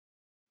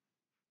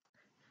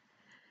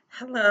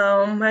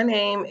Hello, my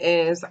name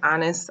is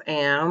Honest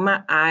Am.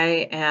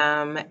 I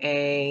am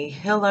a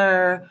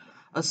healer,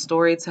 a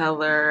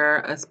storyteller,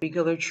 a speaker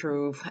of the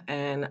truth,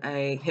 and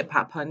a hip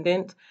hop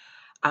pundit.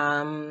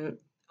 Um,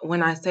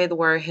 when I say the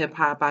word hip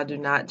hop, I do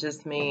not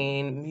just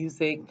mean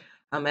music.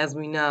 As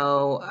we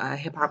know,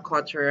 hip hop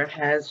culture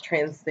has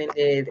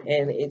transcended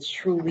and it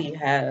truly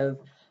has,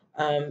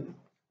 um,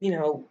 you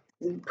know,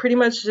 pretty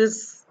much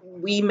just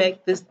we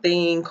make this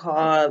thing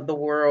called the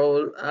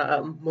world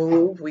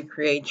move. We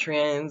create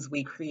trends,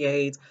 we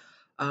create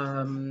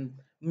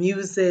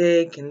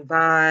music and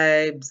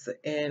vibes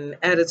and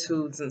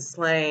attitudes and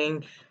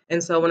slang.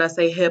 And so when I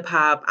say hip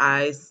hop,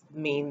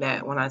 mean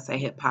that when I say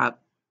hip hop.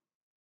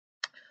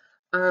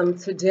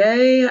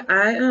 Today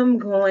I am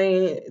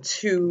going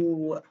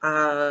to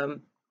I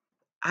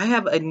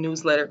have a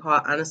newsletter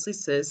called Honestly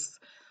Sis.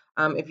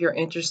 If you're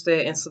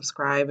interested in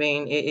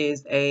subscribing, it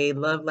is a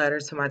love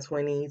letter to my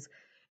 20s.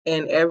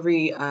 And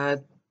every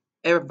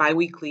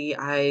biweekly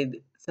I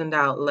send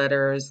out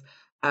letters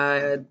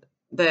uh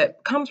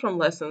that comes from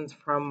lessons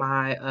from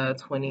my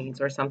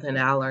 20s or something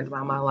that I learned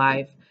about my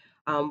life.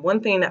 One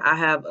thing that I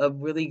have a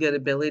really good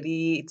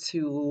ability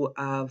to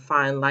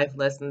find life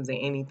lessons in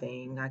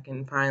anything. I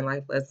can find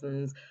life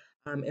lessons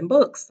in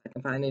books. I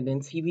can find it in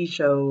TV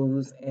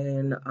shows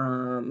and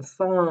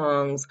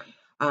songs,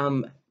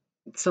 um,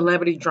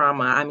 celebrity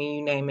drama. I mean,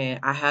 you name it.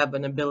 I have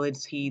an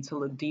ability to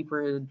look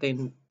deeper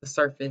than the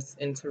surface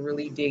and to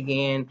really dig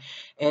in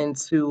and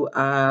to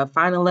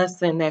find a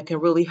lesson that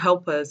can really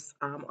help us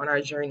on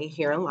our journey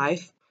here in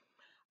life.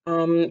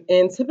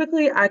 And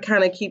typically, I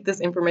kind of keep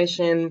this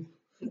information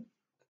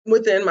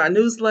within my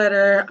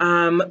newsletter,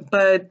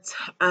 but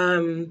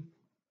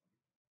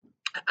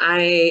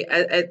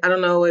I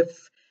don't know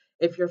if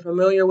you're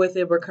familiar with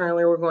it, but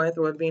currently we're going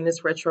through a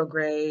Venus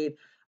retrograde.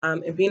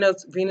 And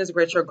Venus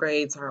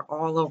retrogrades are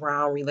all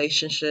around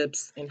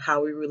relationships and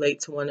how we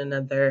relate to one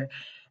another.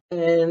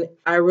 And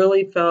I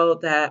really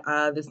felt that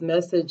this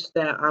message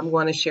that I'm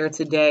going to share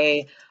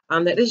today,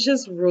 that is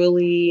just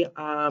really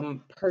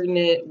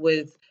pertinent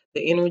with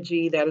the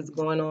energy that is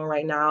going on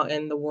right now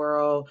in the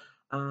world.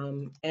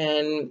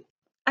 And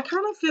I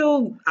kind of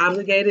feel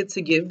obligated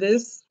to give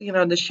this,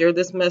 to share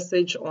this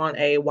message on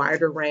a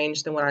wider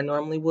range than what I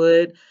normally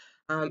would.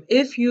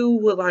 If you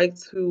would like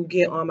to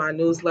get on my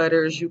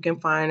newsletters, you can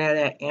find that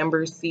at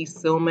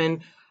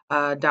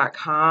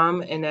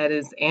ambercsilman.com, and that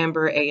is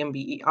Amber,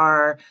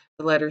 Amber,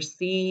 the letter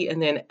C,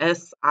 and then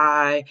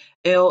SILLMON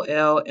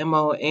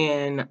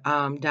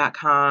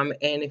 .com.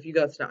 And if you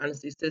go to the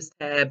Honesty Sis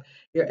tab,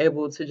 you're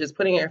able to just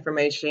put in your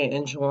information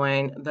and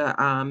join the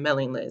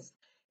mailing list.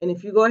 And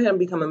if you go ahead and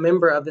become a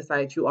member of the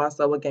site, you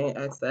also will gain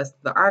access to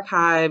the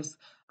archives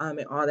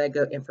and all that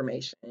good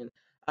information.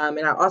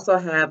 And I also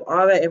have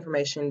all that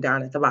information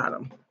down at the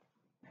bottom.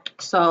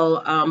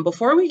 So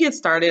before we get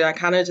started, I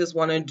kind of just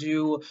want to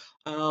do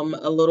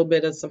a little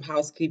bit of some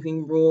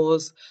housekeeping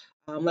rules.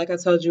 Like I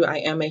told you, I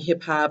am a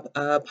hip hop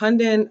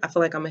pundit. I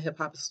feel like I'm a hip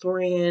hop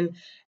historian.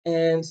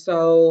 And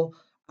so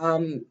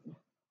let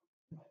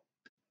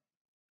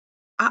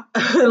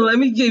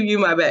me give you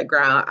my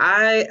background.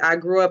 I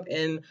grew up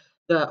in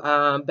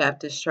the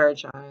Baptist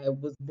church. I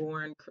was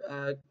born,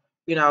 I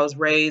was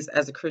raised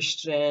as a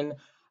Christian.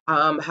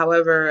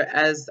 However,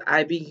 as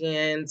I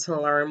began to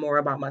learn more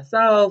about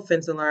myself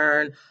and to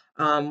learn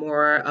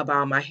more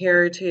about my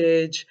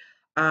heritage,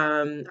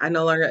 I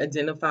no longer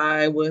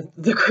identify with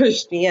the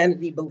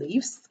Christianity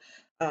beliefs.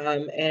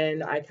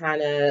 And I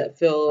kind of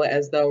feel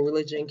as though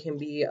religion can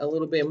be a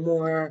little bit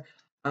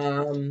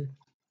um,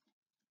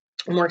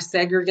 more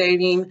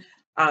segregating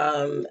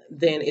than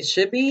it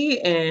should be.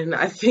 And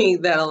I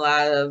think that a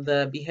lot of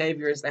the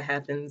behaviors that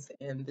happens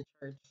in the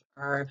church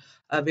are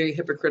very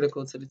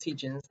hypocritical to the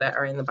teachings that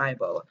are in the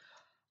Bible.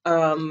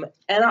 And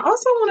I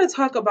also want to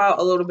talk about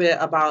a little bit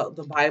about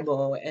the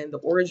Bible and the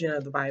origin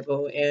of the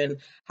Bible, and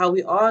how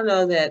we all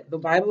know that the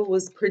Bible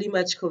was pretty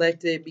much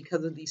collected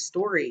because of these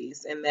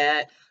stories, and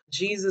that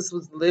Jesus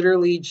was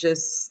literally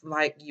just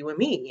like you and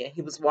me. And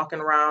he was walking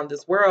around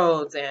this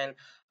world, and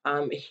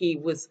he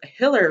was a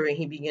healer, and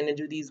he began to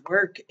do these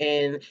work,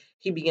 and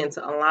he began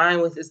to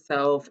align with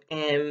himself,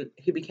 and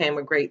he became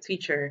a great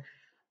teacher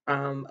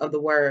of the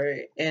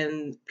word,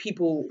 and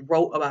people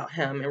wrote about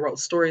him and wrote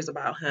stories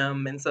about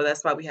him. And so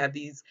that's why we have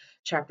these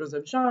chapters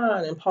of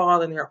John and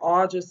Paul, and they're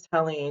all just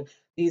telling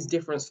these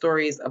different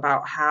stories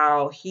about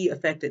how he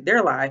affected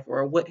their life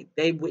or what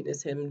they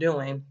witnessed him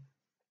doing.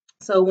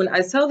 So when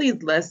I tell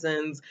these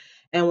lessons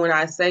and when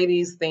I say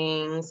these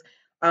things,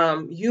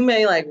 you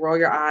may like roll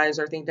your eyes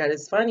or think that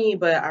it's funny,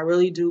 but I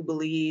really do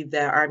believe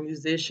that our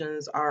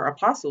musicians are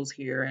apostles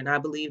here, and I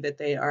believe that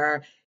they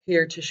are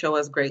here to show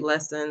us great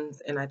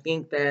lessons. And I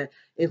think that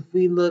if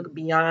we look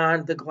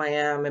beyond the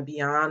glam and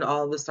beyond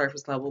all the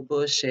surface level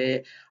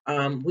bullshit,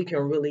 we can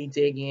really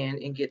dig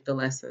in and get the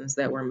lessons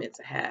that we're meant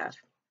to have.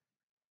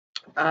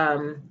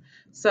 Um,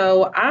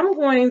 so I'm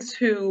going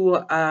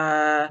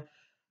to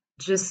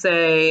just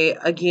say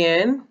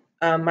again,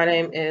 my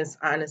name is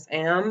Honest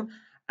Am.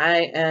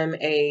 I am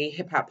a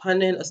hip hop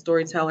pundit, a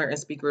storyteller, and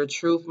speaker of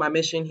truth. My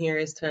mission here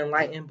is to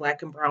enlighten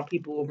Black and Brown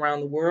people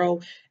around the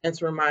world and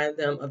to remind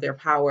them of their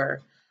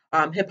power.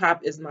 Hip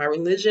hop is my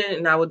religion,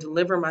 and I will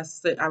deliver my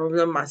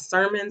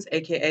sermons,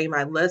 aka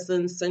my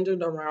lessons,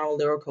 centered around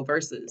lyrical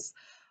verses.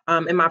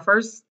 And my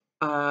first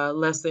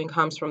lesson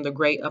comes from the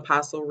great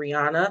apostle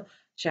Rihanna,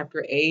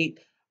 chapter 8,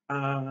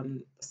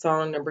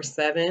 song number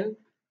 7.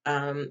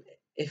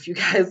 If you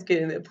guys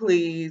can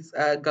please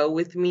go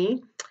with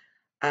me.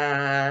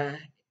 Uh,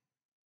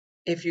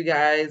 if you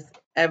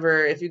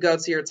go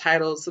to your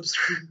title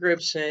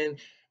subscription,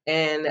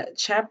 and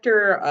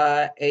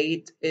chapter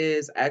 8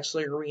 is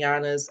actually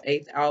Rihanna's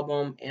 8th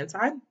album,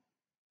 Anti,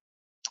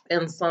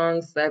 and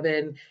song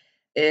 7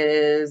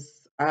 is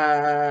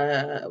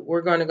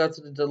we're going to go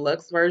to the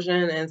deluxe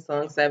version, and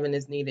song 7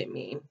 is Needed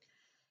Me.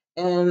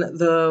 And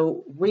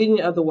the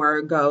reading of the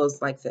word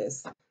goes like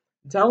this: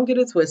 Don't get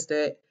it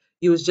twisted.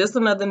 You was just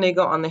another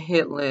nigga on the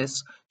hit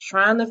list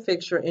trying to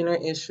fix your inner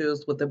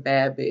issues with a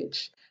bad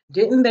bitch.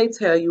 Didn't they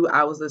tell you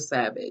I was a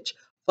savage?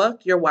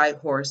 Fuck your white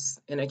horse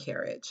in a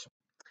carriage.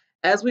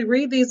 As we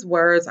read these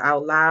words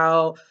out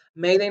loud,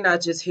 may they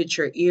not just hit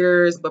your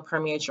ears, but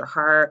permeate your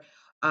heart.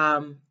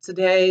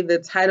 Today, the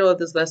title of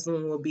this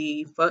lesson will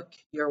be Fuck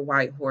Your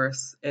White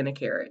Horse in a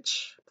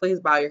Carriage. Please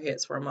bow your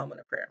heads for a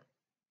moment of prayer.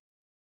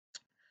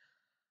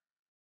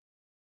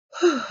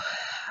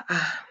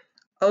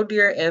 Oh,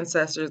 dear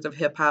ancestors of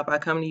hip hop, I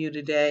come to you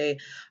today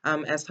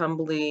as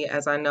humbly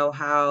as I know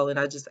how, and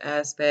I just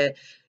ask that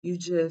you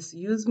just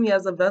use me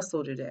as a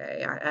vessel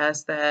today. I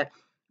ask that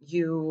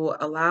you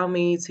allow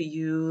me to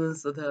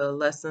use the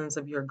lessons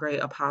of your great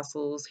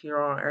apostles here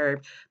on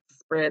earth to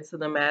spread to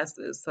the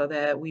masses so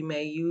that we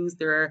may use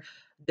their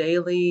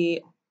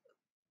daily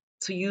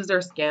to use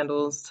their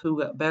scandals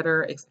to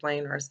better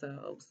explain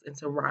ourselves and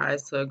to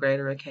rise to a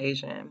greater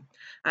occasion.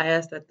 I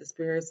ask that the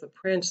spirits of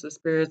Prince, the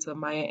spirits of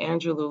Maya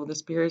Angelou, the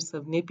spirits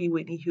of Nippy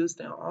Whitney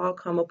Houston all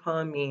come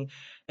upon me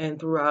and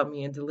throughout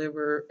me and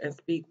deliver and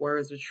speak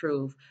words of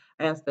truth.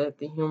 I ask that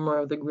the humor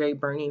of the great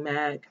Bernie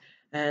Mac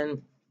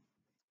and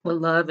the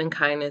love and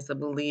kindness of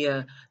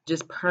Aaliyah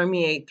just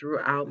permeate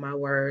throughout my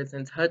words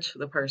and touch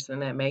the person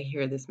that may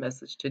hear this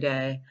message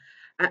today.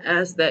 I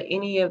ask that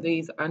any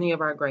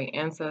of our great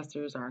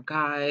ancestors, our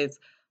guides,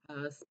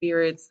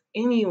 spirits,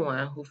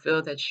 anyone who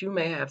feel that you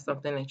may have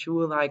something that you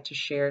would like to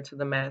share to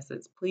the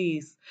masses,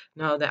 please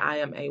know that I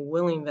am a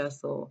willing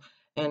vessel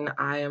and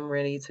I am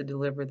ready to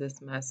deliver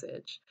this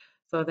message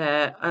so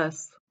that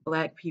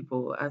Black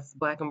people, us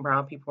Black and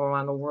Brown people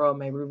around the world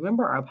may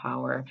remember our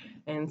power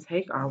and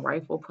take our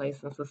rightful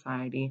place in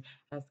society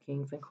as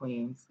kings and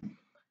queens.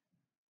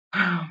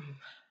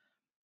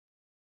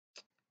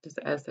 Just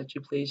ask that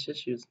you please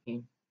just use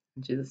me.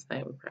 In Jesus'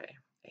 name we pray.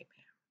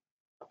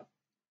 Amen.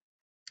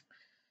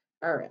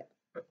 All right.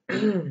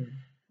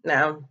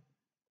 Now,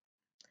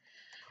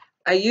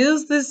 I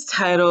use this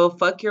title,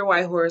 Fuck Your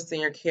White Horse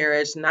in Your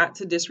Carriage, not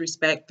to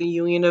disrespect the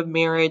union of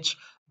marriage,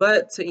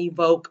 but to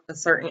evoke a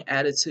certain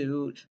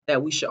attitude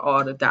that we should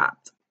all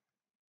adopt.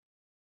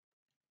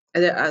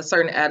 A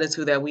certain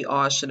attitude that we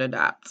all should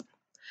adopt.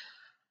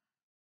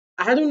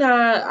 I do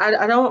not,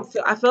 I don't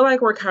feel, I feel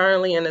like we're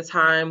currently in a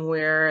time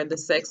where the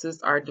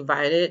sexes are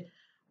divided,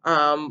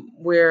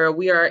 where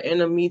we are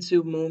in a Me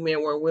Too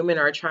movement where women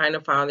are trying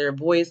to find their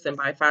voice, and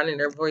by finding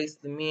their voice,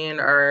 the men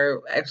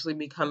are actually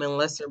becoming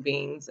lesser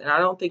beings. And I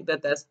don't think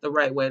that that's the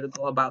right way to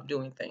go about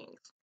doing things.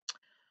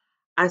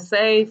 I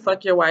say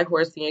fuck your white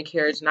horse in your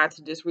carriage, not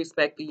to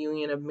disrespect the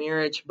union of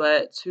marriage,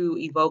 but to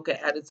evoke an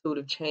attitude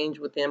of change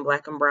within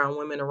Black and Brown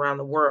women around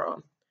the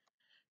world.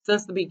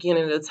 Since the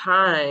beginning of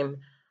time,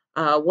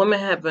 women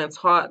have been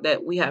taught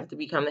that we have to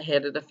become the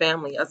head of the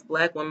family. Us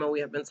Black women, we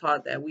have been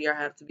taught that we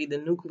have to be the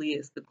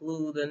nucleus, the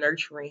glue, the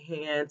nurturing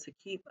hand to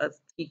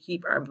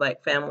keep our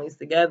Black families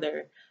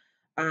together.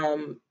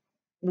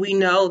 We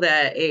know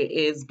that it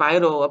is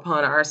vital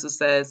upon our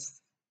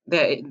success,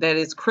 that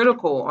is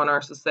critical on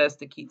our success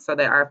to keep so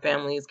that our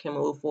families can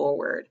move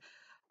forward.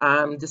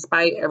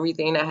 Despite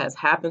everything that has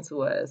happened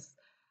to us,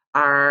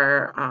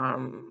 our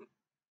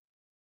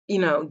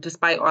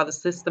despite all the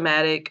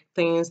systematic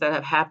things that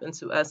have happened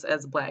to us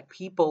as Black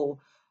people,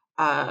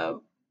 uh,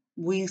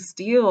 we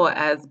still,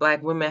 as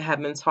Black women,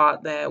 have been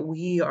taught that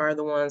we are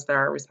the ones that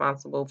are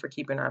responsible for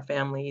keeping our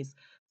families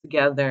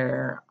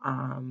together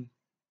and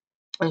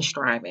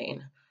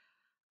striving.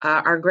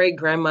 Our great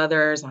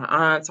grandmothers, our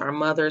aunts, our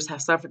mothers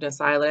have suffered in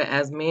silence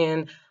as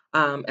men,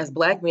 as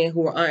Black men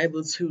who were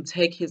unable to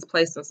take his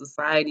place in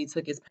society,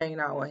 took his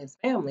pain out on his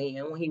family.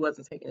 And when he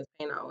wasn't taking his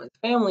pain out on his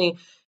family,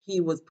 he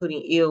was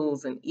putting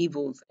ills and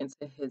evils into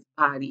his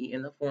body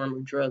in the form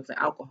of drugs and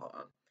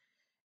alcohol.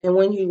 And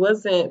when he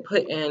wasn't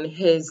putting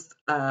his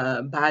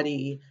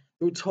body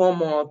through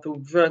turmoil,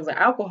 through drugs and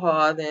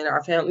alcohol, then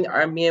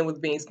our men was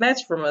being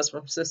snatched from us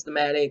from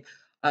systematic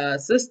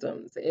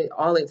systems.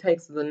 All it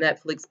takes is a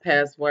Netflix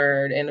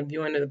password and a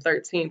viewing of the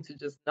 13th to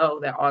just know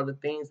that all the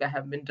things that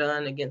have been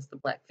done against the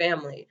Black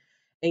family.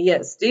 And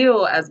yet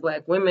still, as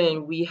Black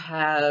women, we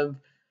have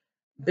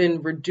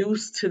been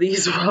reduced to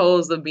these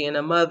roles of being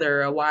a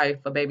mother, a wife,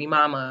 a baby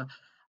mama,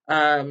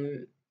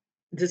 Um,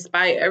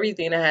 Despite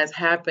everything that has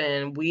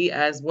happened, we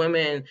as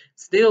women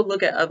still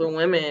look at other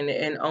women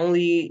and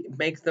only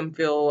make them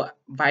feel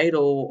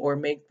vital or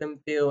make them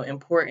feel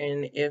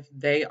important if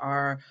they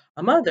are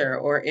a mother,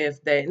 or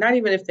if they, not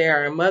even if they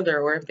are a mother,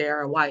 or if they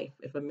are a wife.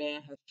 If a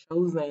man has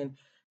chosen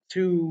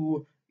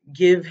to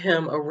give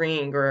him a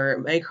ring or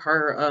make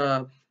her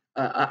a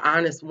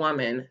honest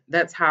woman,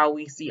 that's how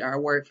we see our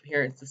worth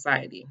here in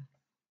society.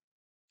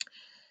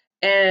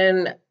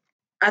 And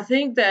I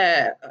think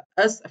that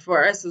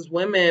for us as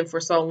women, for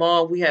so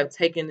long, we have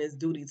taken this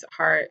duty to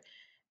heart,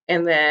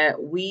 and that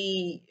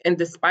and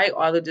despite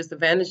all the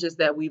disadvantages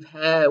that we've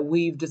had,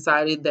 we've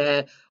decided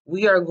that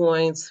we are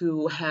going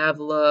to have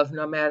love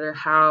no matter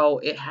how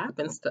it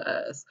happens to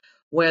us,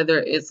 whether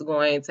it's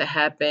going to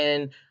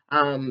happen,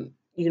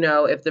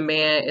 if the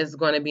man is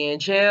going to be in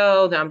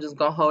jail, then I'm just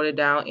going to hold it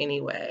down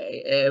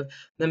anyway. If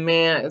the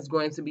man is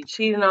going to be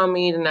cheating on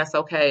me, then that's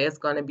okay, it's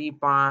going to be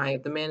fine.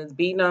 If the man is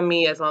beating on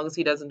me, as long as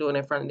he doesn't do it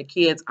in front of the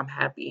kids, I'm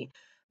happy.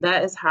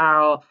 That is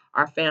how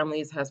our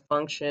families has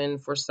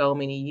functioned for so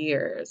many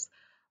years.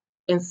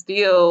 And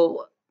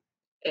still,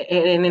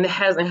 and it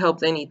hasn't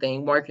helped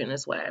anything working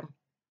this way.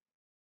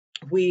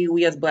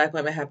 We as Black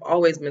women have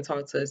always been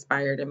taught to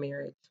aspire to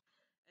marriage.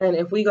 And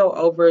if we go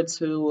over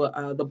to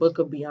the book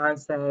of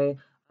Beyonce,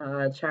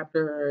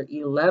 chapter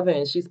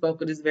 11, she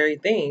spoke of this very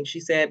thing.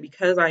 She said,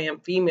 because I am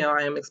female,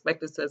 I am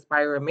expected to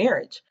aspire to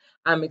marriage.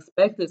 I'm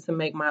expected to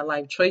make my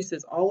life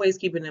choices, always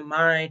keeping in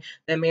mind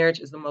that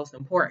marriage is the most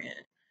important.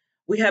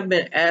 We have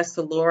been asked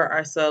to lower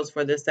ourselves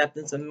for the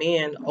acceptance of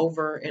men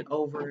over and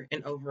over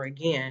and over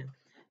again.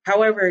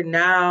 However,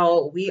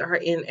 now we are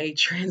in a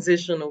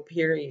transitional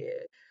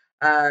period.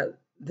 Uh,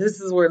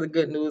 this is where the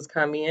good news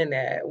come in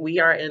at. We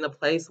are in a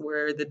place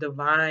where the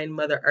divine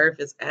Mother Earth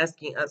is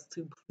asking us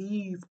to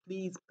please,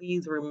 please,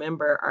 please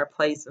remember our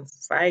place in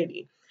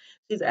society.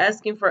 She's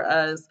asking for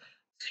us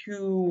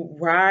to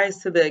rise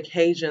to the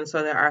occasion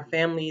so that our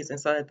families and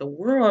so that the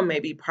world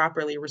may be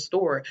properly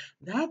restored.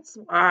 That's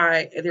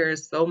why there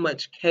is so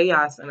much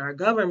chaos in our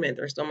government.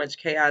 There's so much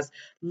chaos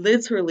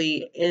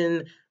literally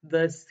in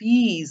the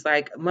seas.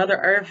 Like Mother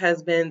Earth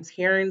has been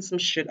tearing some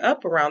shit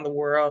up around the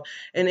world.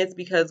 And it's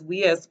because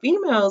we as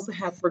females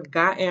have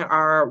forgotten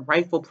our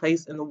rightful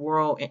place in the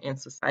world and in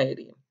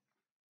society.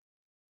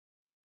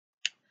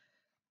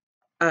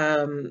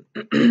 Um,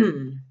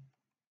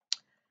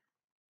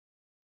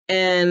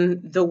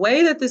 And the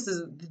way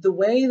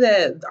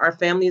that our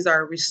families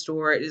are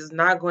restored is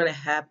not going to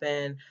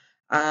happen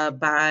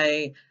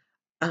by,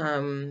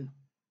 um,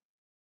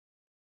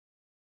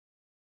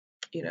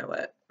 you know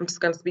what, I'm just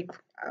going to speak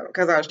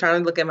because I was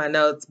trying to look at my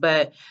notes,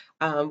 but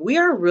we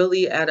are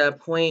really at a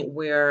point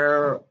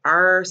where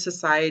our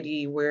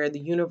society, where the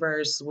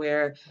universe,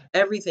 where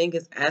everything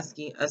is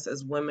asking us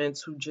as women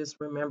to just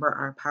remember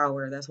our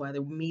power. That's why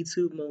the Me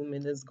Too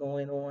movement is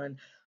going on.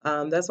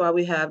 That's why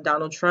we have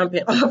Donald Trump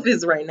in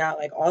office right now.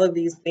 Like all of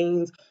these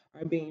things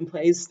are being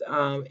placed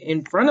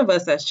in front of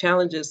us as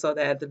challenges so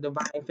that the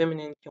divine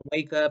feminine can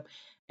wake up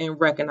and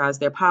recognize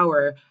their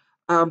power.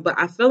 But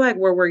I feel like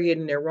where we're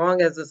getting it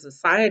wrong as a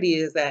society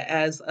is that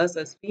as us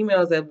as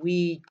females, that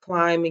we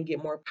climb and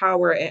get more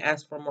power and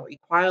ask for more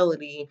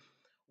equality,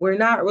 we're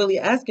not really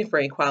asking for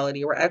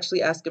equality. We're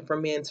actually asking for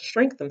men to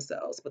shrink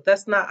themselves. But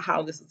that's not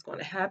how this is going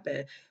to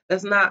happen.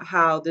 That's not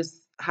how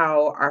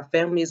our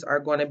families are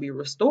going to be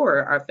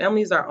restored. Our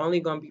families are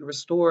only going to be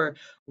restored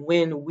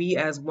when we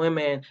as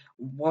women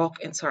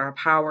walk into our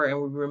power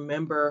and we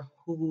remember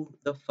who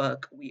the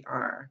fuck we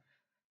are.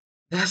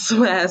 That's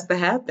what has to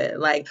happen.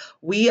 Like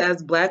we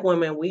as Black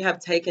women, we have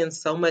taken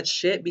so much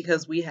shit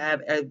because we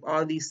have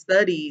all these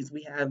studies.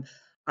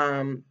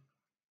 Um,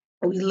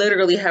 we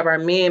literally have our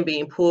men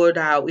being pulled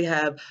out. We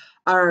have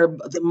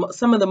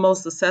some of the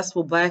most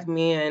successful Black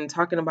men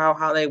talking about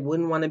how they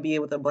wouldn't want to be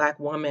with a Black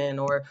woman,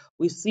 or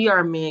we see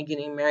our men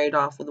getting married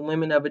off with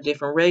women of a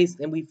different race,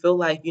 and we feel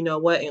like, you know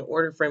what, in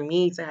order for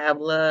me to have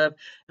love,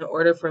 in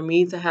order for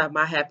me to have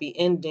my happy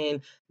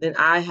ending, then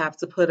I have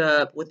to put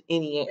up with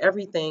any and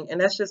everything, and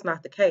that's just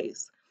not the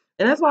case.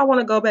 And that's why I want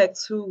to go back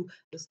to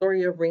the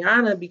story of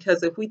Rihanna,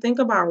 because if we think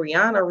about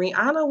Rihanna,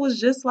 Rihanna was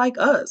just like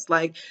us.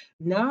 Like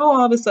now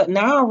all of a sudden,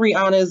 now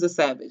Rihanna is a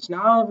savage.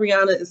 Now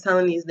Rihanna is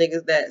telling these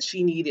niggas that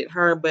she needed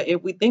her. But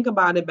if we think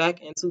about it,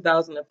 back in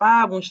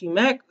 2005 when she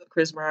met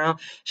Chris Brown,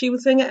 she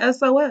was singing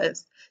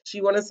SOS.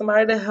 She wanted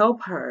somebody to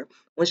help her.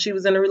 When she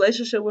was in a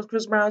relationship with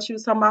Chris Brown, she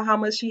was talking about how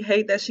much she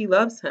hates that she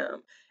loves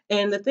him.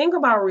 And the thing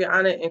about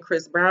Rihanna and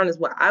Chris Brown is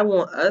what I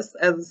want us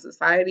as a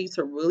society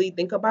to really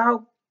think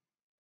about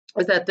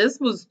is that this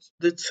was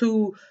the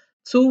two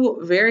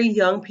very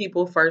young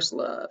people first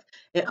love.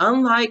 And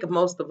unlike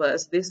most of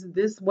us, this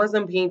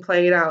wasn't being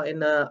played out in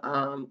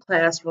the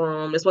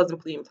classroom. This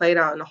wasn't being played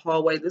out in the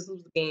hallway. This was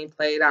being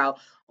played out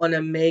on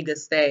a mega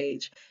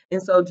stage.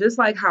 And so just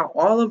like how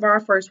all of our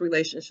first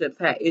relationships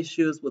had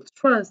issues with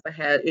trust, and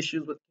had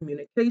issues with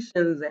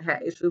communications, and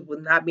had issues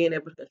with not being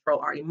able to control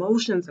our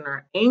emotions and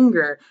our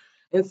anger,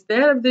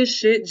 Instead of this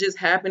shit just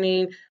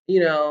happening,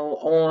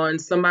 on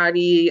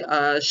somebody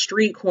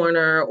street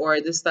corner,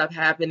 or this stuff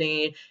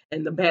happening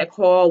in the back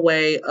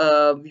hallway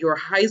of your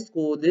high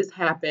school, this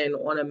happened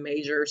on a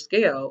major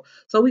scale.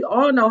 So we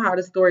all know how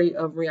the story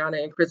of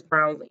Rihanna and Chris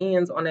Brown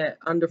ends on that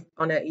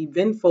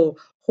eventful,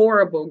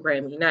 horrible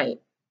Grammy night.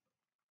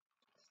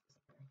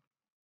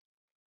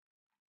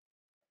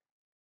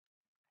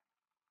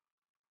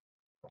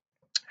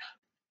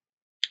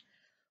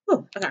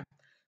 Whew, okay.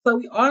 So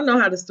we all know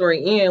how the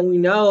story ends. We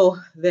know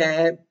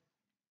that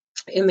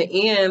in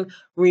the end,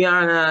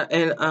 Rihanna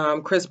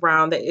and Chris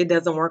Brown, that it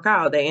doesn't work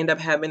out. They end up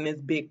having this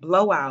big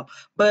blowout.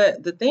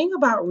 But the thing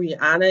about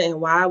Rihanna, and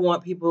why I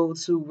want people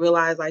to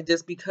realize, like,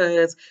 just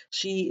because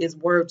she is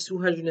worth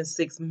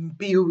 $206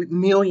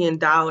 million,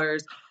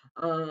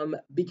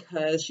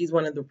 because she's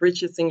one of the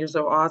richest singers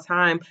of all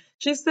time,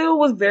 she still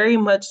was very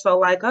much so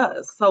like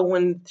us. So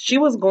when she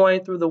was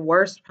going through the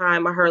worst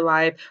time of her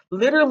life,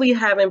 literally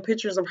having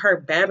pictures of her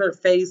battered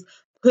face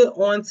put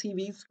on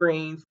TV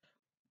screens,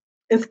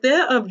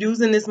 instead of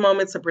using this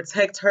moment to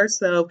protect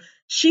herself,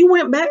 she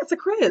went back to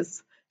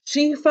Chris.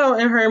 She felt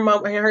in her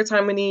moment, in her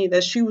time of need,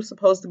 that she was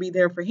supposed to be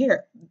there for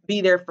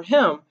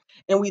him.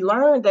 And we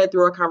learned that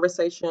through a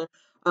conversation,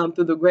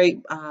 through the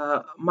great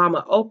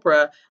Mama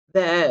Oprah,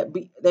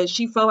 that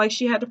she felt like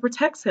she had to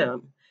protect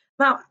him.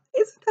 Now,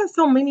 isn't that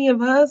so many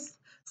of us?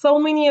 So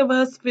many of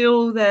us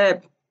feel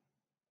that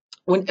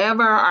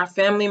whenever our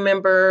family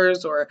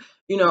members, or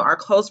our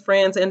close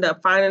friends end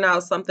up finding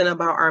out something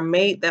about our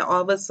mate, that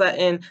all of a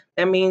sudden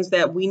that means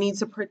that we need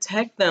to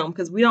protect them,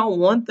 because we don't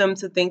want them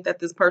to think that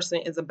this person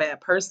is a bad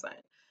person.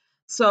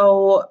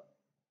 So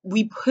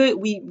we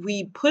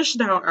push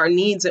down our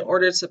needs in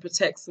order to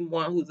protect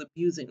someone who's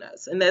abusing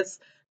us, and that's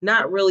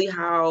not really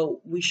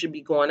how we should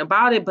be going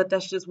about it, but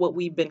that's just what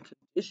we've been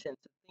conditioned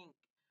to think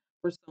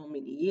for so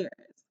many years.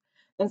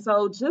 And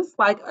so, just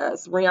like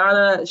us,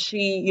 Rihanna,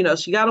 she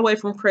got away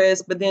from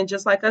Chris, but then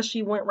just like us,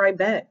 she went right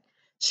back.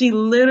 She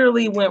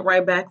literally went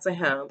right back to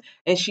him,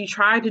 and she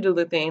tried to do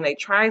the thing. They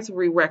tried to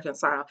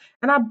reconcile.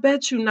 And I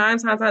bet you 9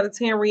 times out of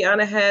 10,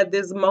 Rihanna had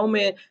this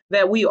moment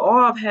that we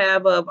all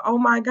have of, oh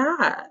my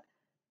God,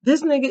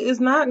 this nigga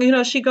is not,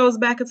 she goes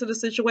back into the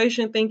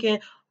situation thinking,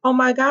 oh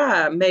my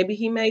God, maybe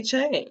he may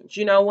change.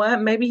 You know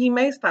what? Maybe he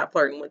may stop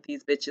flirting with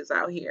these bitches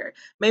out here.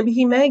 Maybe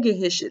he may get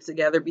his shit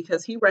together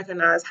because he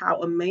recognized how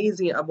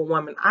amazing of a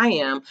woman I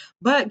am.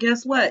 But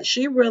guess what?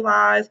 She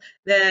realized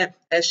that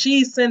as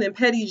she's sending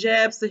petty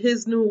jabs to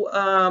his new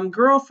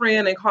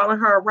girlfriend and calling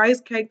her a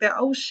rice cake, that,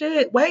 oh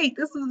shit, wait,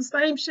 this is the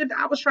same shit that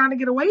I was trying to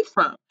get away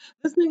from.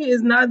 This nigga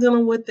is not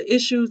dealing with the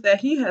issues that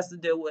he has to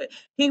deal with.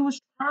 He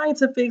was trying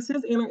to fix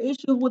his inner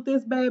issues with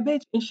this bad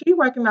bitch, and she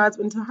recognized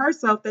into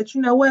herself that,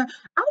 you know what,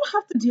 I don't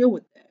have to deal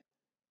with that.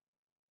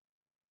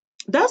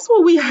 That's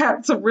what we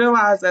have to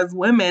realize as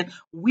women.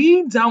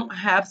 We don't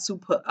have to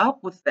put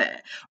up with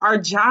that. Our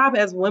job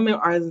as women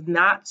is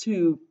not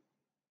to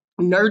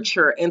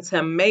nurture and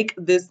to make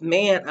this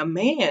man a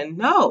man.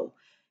 No,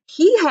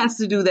 he has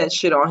to do that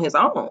shit on his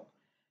own.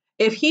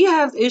 If he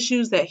has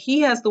issues that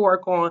he has to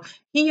work on,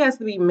 he has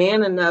to be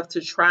man enough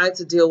to try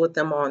to deal with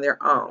them on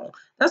their own.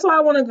 That's why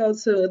I want to go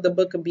to the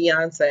book of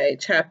Beyonce,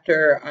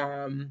 chapter,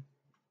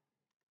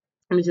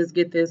 let me just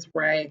get this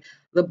right.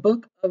 The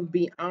book of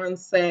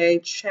Beyonce,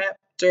 chapter,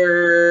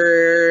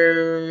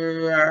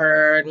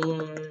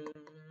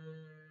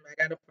 I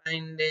gotta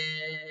find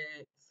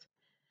it.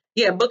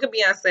 Yeah, Book of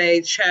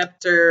Beyonce,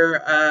 chapter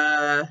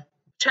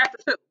 2.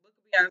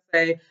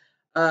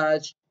 Uh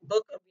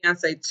Book of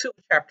Beyonce 2,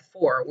 chapter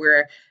 4,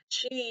 where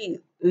she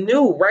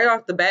knew right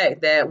off the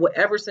bat that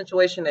whatever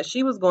situation that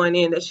she was going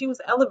in, that she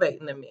was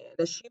elevating the man,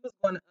 that she was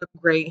going to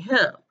upgrade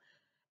him.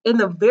 In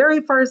the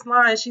very first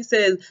line, she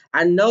says,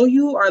 I know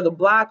you are the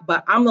block,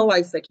 but I'm the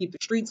lights that keep the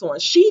streets on.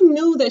 She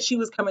knew that she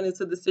was coming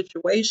into the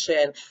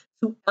situation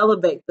to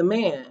elevate the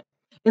man.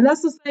 And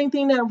that's the same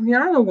thing that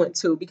Rihanna went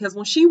to, because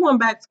when she went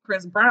back to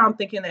Chris Brown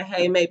thinking that,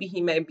 hey, maybe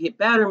he may get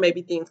better,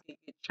 maybe things can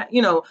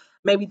get,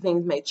 maybe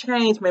things may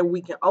change, maybe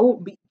we can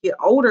get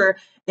older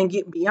and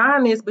get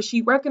beyond this. But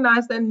she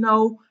recognized that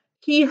no,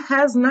 he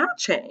has not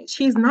changed.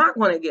 He's not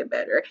going to get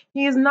better.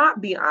 He is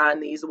not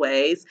beyond these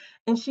ways.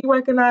 And she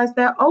recognized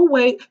that, oh,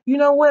 wait, you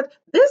know what?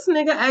 This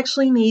nigga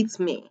actually needs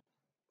me.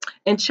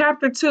 In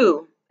chapter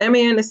 2,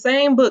 in the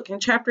same book, in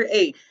chapter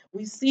 8,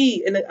 we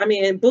see,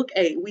 in book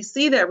 8, we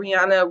see that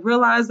Rihanna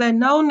realized that,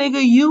 no,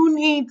 nigga, you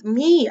need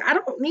me. I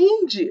don't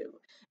need you.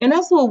 And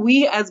that's what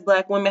we as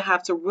Black women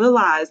have to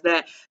realize,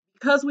 that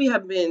because we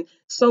have been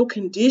so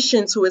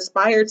conditioned to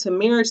aspire to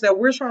marriage, that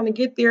we're trying to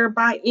get there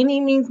by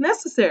any means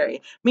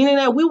necessary, meaning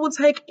that we will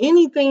take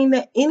anything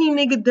that any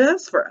nigga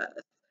does for us.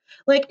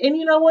 Like, and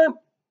you know what?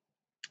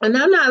 And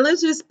I'm not,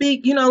 let's just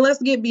speak,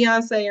 let's get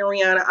Beyonce and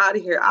Rihanna out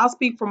of here. I'll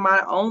speak from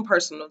my own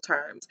personal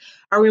terms.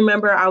 I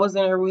remember I was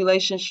in a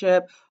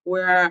relationship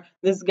where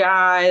this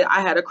guy, I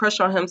had a crush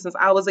on him since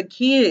I was a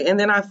kid. And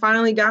then I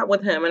finally got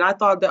with him. And I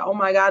thought that, oh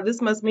my God,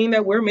 this must mean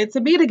that we're meant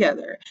to be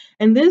together.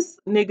 And this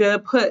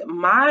nigga put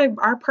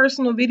our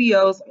personal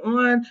videos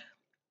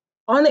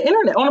on the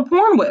internet, on the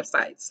porn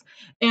websites.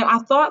 And I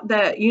thought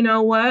that, you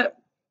know what?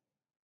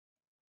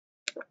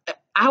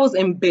 I was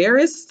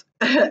embarrassed,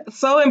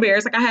 so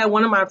embarrassed. Like I had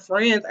one of my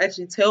friends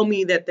actually tell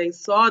me that they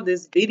saw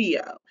this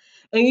video.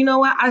 And you know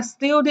what? I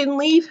still didn't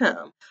leave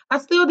him. I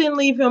still didn't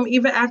leave him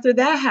even after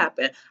that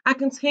happened. I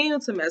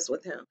continued to mess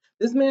with him.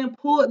 This man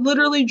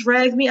literally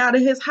dragged me out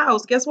of his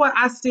house. Guess what?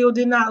 I still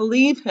did not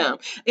leave him.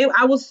 And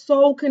I was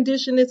so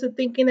conditioned into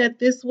thinking that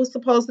this was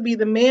supposed to be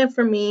the man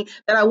for me,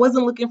 that I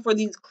wasn't looking for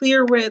these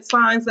clear red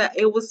signs that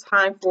it was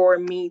time for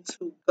me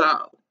to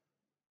go.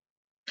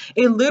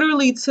 It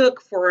literally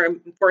took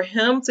for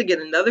him to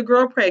get another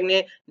girl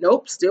pregnant.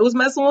 Nope, still was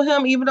messing with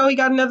him even though he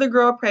got another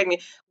girl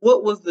pregnant.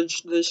 What was the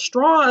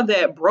straw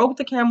that broke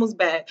the camel's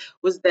back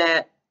was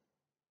that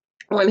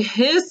when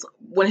his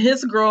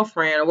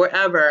girlfriend or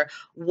whatever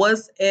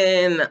was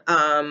in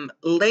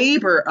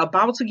labor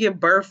about to give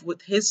birth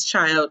with his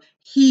child,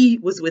 he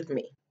was with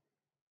me.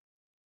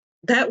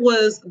 That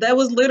was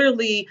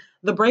literally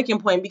the breaking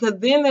point, because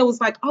then it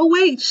was like, oh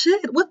wait,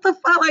 shit, what the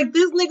fuck? Like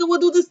this nigga will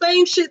do the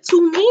same shit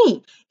to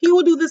me. He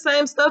will do the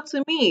same stuff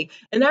to me.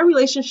 And that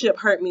relationship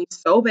hurt me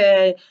so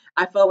bad.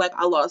 I felt like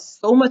I lost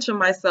so much of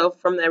myself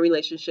from that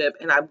relationship,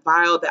 and I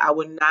vowed that I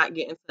would not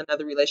get into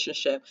another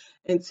relationship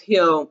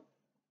until,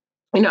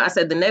 I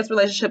said the next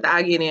relationship that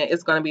I get in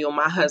is going to be with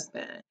my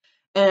husband.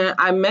 And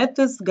I met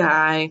this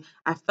guy.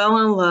 I fell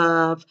in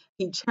love.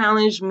 He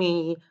challenged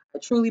me. I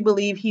truly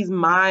believe he's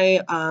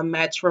my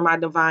match for my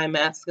divine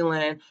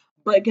masculine.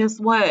 But guess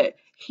what?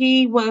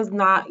 He was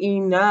not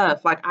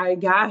enough. Like I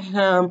got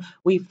him,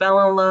 we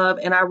fell in love,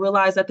 and I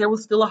realized that there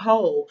was still a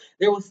hole.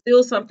 There was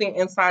still something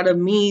inside of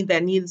me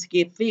that needed to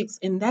get fixed.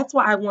 And that's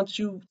why I want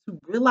you to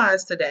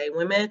realize today,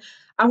 women.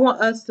 I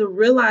want us to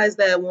realize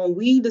that when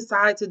we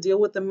decide to deal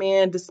with a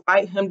man,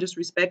 despite him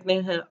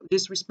disrespecting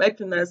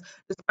us,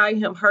 despite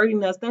him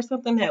hurting us, there's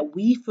something that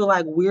we feel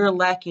like we're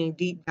lacking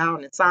deep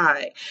down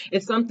inside.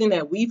 It's something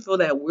that we feel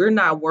that we're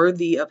not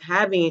worthy of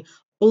having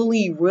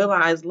fully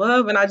realized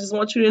love. And I just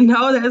want you to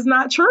know that it's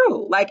not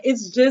true. Like,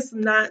 it's just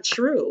not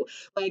true.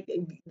 Like,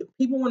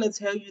 people want to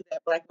tell you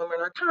that Black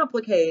women are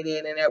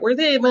complicated and that we're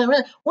this,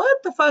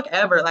 what the fuck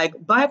ever. Like,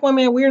 Black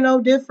women, we're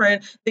no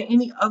different than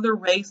any other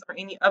race or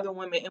any other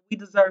woman, and we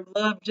deserve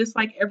love just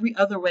like every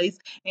other race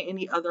and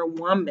any other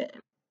woman.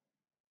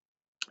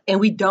 And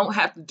we don't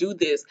have to do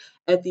this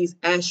at these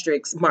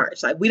asterisk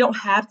marks. Like, we don't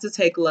have to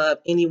take love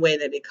any way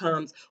that it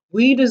comes.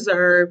 We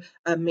deserve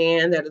a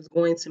man that is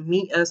going to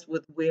meet us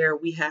with where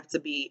we have to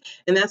be.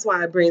 And that's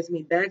why it brings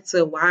me back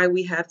to why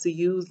we have to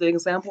use the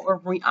example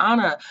of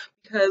Rihanna,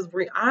 because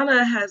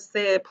Rihanna has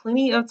said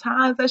plenty of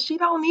times that she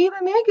don't need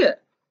a nigga.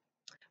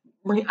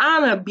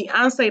 Rihanna,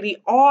 Beyonce, they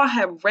all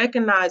have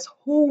recognized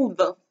who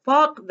the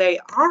fuck they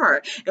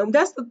are. And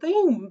that's the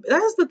thing.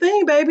 That's the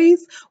thing,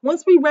 babies.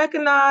 Once we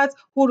recognize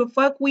who the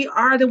fuck we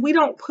are, then we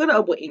don't put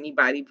up with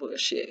anybody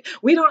bullshit.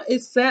 We don't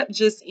accept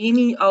just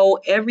any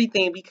old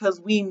everything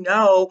because we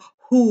know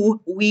who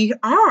we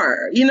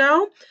are.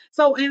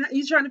 So, and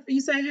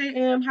you say,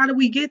 hey, how do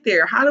we get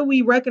there? How do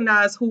we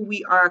recognize who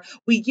we are?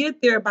 We get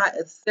there by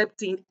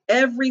accepting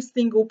every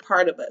single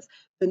part of us.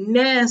 The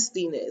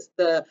nastiness,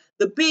 the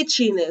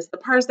bitchiness, the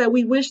parts that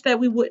we wish that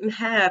we wouldn't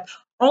have.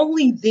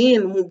 Only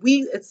then, when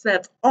we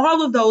accept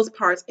all of those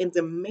parts and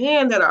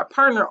demand that our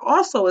partner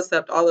also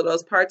accept all of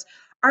those parts,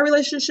 our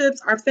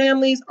relationships, our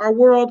families, our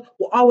world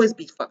will always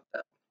be fucked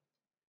up.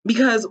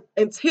 Because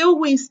until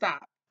we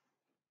stop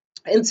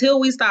putting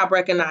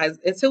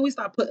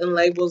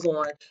labels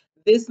on,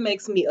 this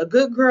makes me a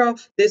good girl,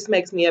 this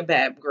makes me a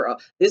bad girl,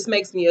 this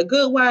makes me a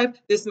good wife,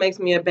 this makes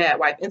me a bad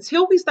wife.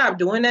 Until we stop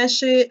doing that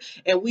shit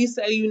and we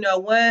say, you know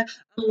what,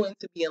 I'm going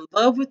to be in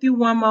love with you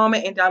one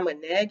moment and I'm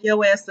going to nag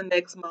your ass the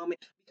next moment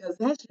because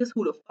that's just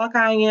who the fuck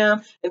I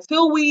am.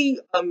 Until we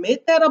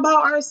admit that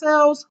about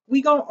ourselves,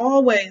 we gonna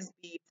always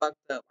be fucked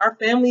up. Our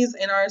families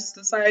and our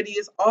society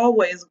is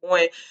always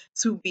going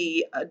to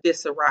be a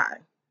disarray.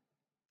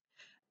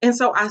 And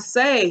so I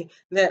say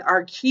that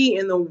our key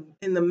in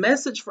the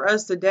message for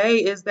us today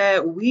is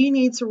that we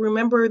need to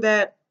remember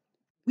that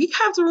we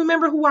have to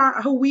remember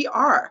who we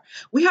are.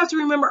 We have to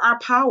remember our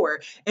power.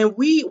 And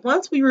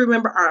once we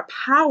remember our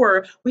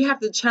power, we have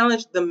to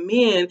challenge the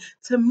men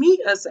to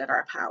meet us at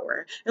our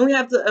power. And we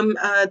have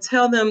to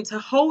tell them to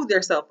hold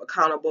themselves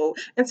accountable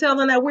and tell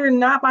them that we're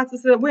not going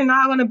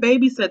to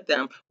babysit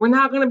them. We're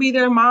not going to be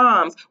their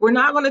moms. We're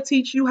not going to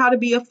teach you how to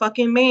be a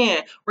fucking man.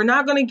 We're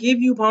not going to give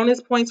you bonus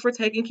points for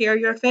taking care of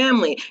your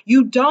family.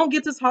 You don't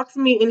get to talk to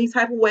me any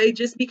type of way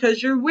just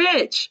because you're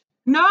rich.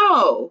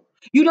 No.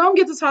 You don't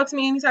get to talk to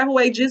me any type of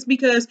way just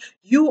because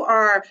you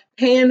are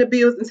paying the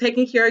bills and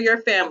taking care of your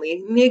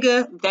family.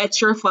 Nigga, that's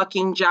your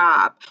fucking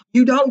job.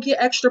 You don't get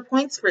extra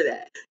points for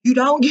that.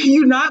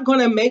 We're not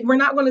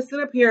going to sit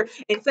up here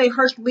and say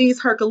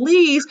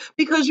Hercules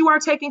because you are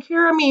taking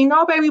care of me.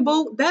 No, baby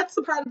boo, that's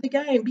a part of the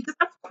game because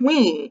I'm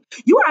queen.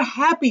 You are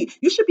happy.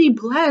 You should be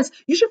blessed.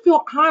 You should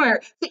feel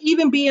honored to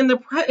even be in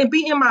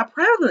my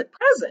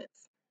presence.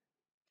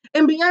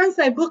 And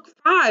Beyonce, book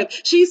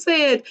 5, she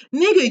said,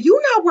 nigga,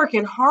 you not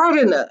working hard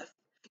enough.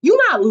 You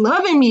not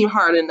loving me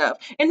hard enough.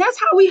 And that's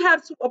how we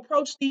have to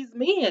approach these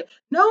men.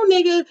 No,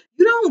 nigga,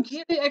 you don't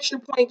get an extra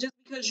point just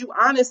because you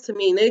honest to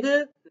me,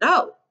 nigga.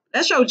 No,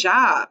 that's your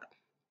job.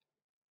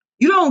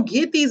 You don't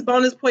get these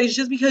bonus points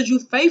just because you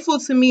faithful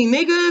to me,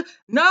 nigga.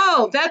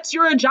 No, that's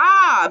your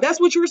job. That's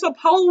what you're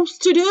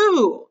supposed to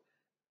do.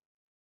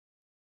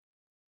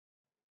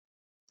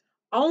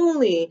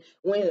 Only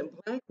when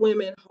black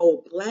women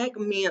hold black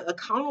men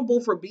accountable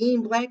for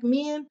being black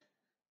men,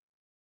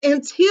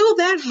 until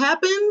that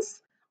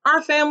happens,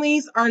 our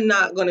families are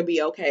not going to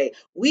be okay.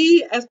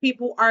 We as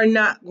people are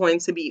not going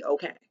to be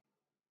okay.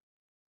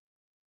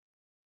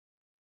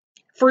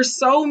 For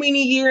so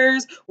many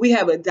years, we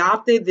have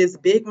adopted this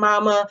big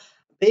mama,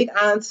 big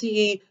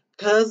auntie,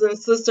 cousin,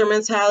 sister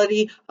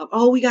mentality of,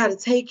 oh, we got to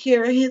take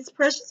care of his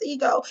precious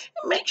ego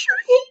and make sure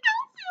he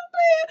don't feel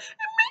bad and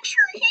make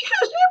sure he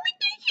has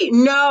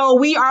everything. No,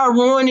 we are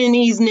ruining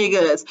these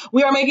niggas.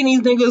 We are making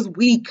these niggas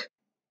weak.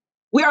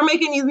 We are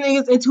making these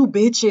niggas into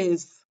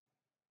bitches.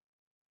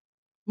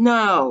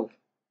 No.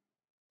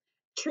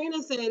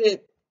 Trina said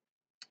it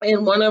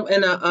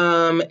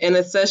in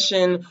a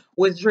session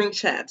with Drink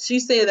Champs. She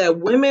said that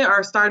women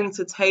are starting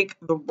to take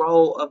the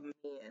role of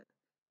men.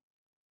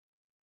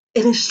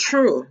 It is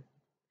true.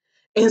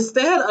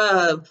 Instead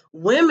of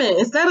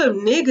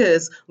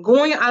niggas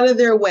going out of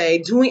their way,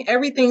 doing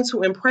everything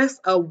to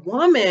impress a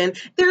woman,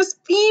 there's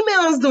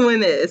females doing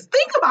this.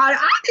 Think about it.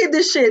 I did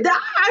this shit.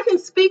 I can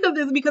speak of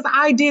this because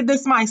I did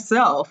this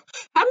myself.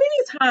 How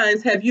many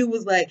times have you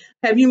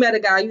met a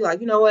guy, you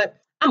like, you know what?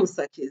 I'm gonna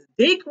suck his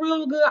dick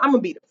real good. I'm gonna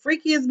be the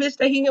freakiest bitch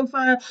that he can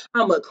find.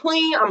 I'm gonna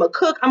clean. I'm gonna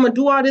cook. I'm gonna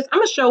do all this. I'm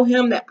gonna show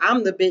him that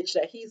I'm the bitch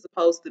that he's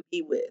supposed to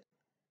be with.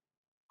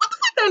 What the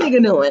fuck that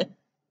nigga doing?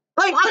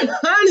 Like,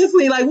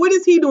 honestly, like, what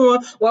is he doing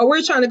while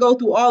we're trying to go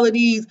through all of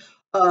these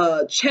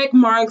check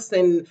marks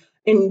and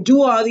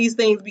do all these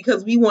things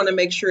because we want to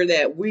make sure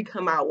that we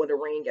come out with a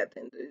ring at the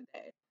end of the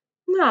day?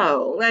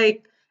 No,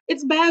 like,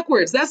 it's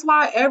backwards. That's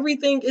why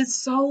everything is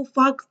so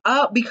fucked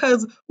up,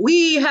 because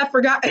we have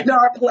forgotten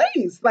our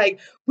place. Like,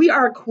 we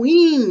are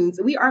queens,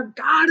 we are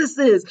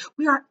goddesses,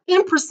 we are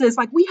empresses.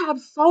 Like, we have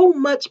so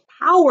much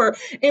power,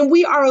 and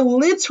we are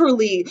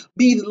literally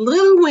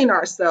belittling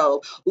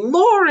ourselves,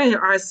 lowering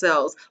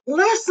ourselves,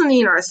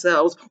 lessening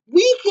ourselves,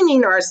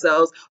 weakening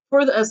ourselves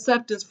for the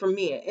acceptance from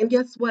men. And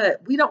guess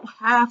what? We don't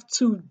have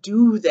to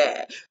do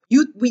that.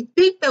 We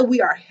think that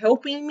we are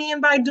helping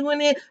men by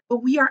doing it, but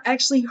we are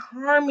actually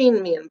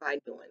harming men by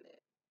doing it.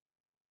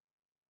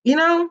 You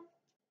know?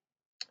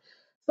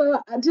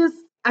 So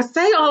I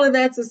say all of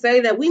that to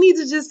say that we need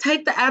to just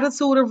take the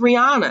attitude of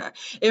Rihanna.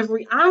 If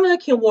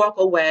Rihanna can walk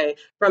away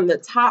from the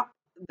top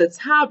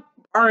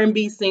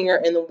R&B singer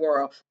in the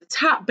world, the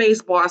top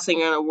baseball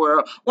singer in the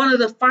world, one of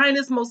the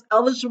finest, most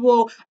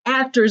eligible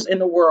actors in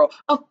the world,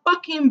 a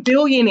fucking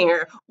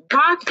billionaire,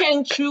 why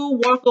can't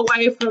you walk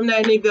away from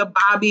that nigga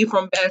Bobby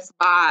from Best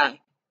Buy?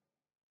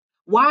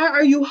 Why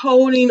are you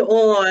holding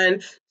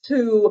on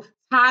to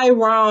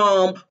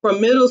Tyrone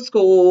from middle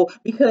school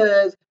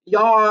because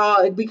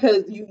y'all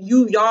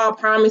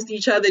promised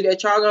each other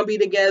that y'all gonna be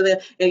together,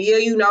 and yeah,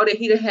 you know that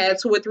he done had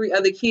 2 or 3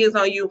 other kids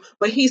on you,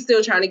 but he's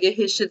still trying to get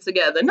his shit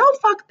together. No,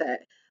 fuck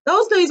that.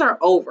 Those days are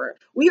over.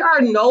 We are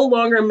no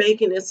longer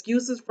making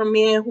excuses for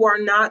men who are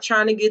not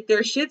trying to get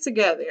their shit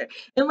together.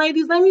 And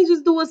ladies, let me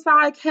just do a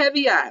side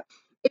caveat.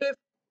 If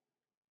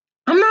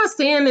I'm not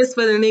saying this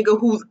for the nigga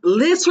who's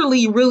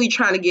literally really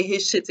trying to get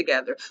his shit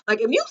together.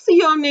 Like, if you see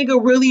your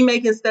nigga really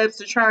making steps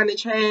to trying to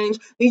change,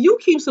 then you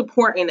keep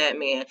supporting that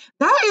man.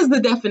 That is the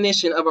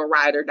definition of a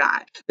ride or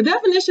die. The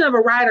definition of a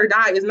ride or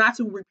die is not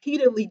to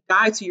repeatedly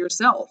die to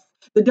yourself.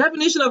 The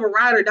definition of a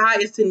ride or die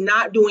is to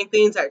not doing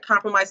things that are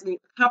compromising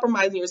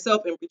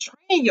yourself and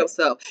betraying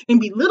yourself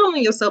and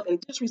belittling yourself and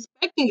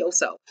disrespecting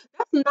yourself.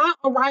 That's not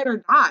a ride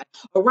or die.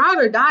 A ride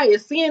or die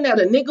is seeing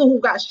that a nigga who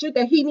got shit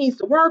that he needs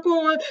to work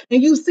on,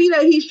 and you see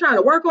that he's trying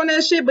to work on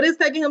that shit, but it's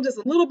taking him just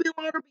a little bit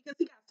longer because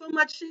he got so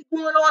much shit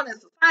going on and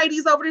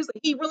society's over this,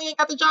 and he really ain't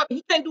got the job, and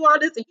he can't do all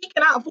this, and he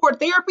cannot afford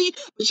therapy,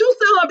 but you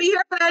still gonna be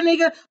here for that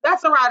nigga.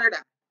 That's a ride or die.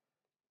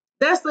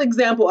 That's the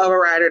example of a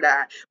ride or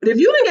die. But if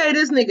you done gave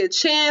this nigga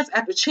chance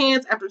after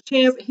chance after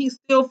chance, and he's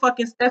still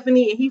fucking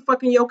Stephanie, and he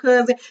fucking your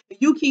cousin, and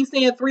you keep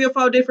seeing 3 or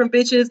 4 different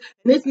bitches,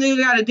 and this nigga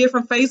got a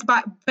different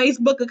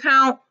Facebook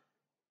account,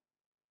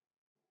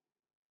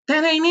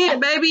 that ain't it,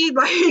 baby.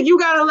 Like, you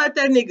gotta let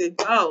that nigga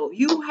go.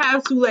 You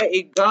have to let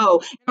it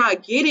go. And I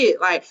get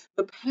it. Like,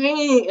 the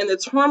pain and the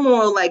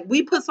turmoil, like,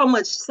 we put so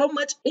much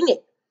in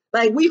it.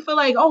 Like, we feel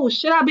like, oh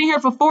shit, I've been here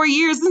for 4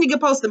 years. This nigga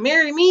supposed to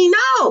marry me?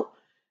 No.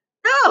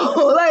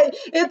 No, like,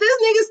 if this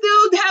nigga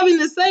still having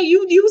to say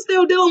you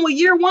still dealing with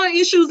year 1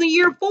 issues in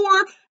year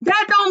 4,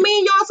 that don't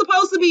mean y'all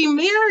supposed to be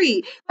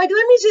married. Like,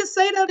 let me just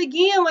say that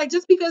again. Like,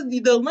 just because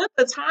the length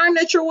of time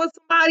that you're with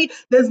somebody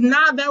does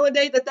not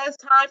validate that that's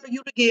time for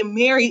you to get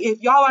married.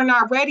 If y'all are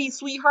not ready,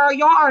 sweetheart,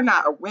 y'all are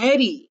not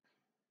ready.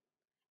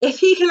 If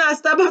he cannot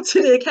step up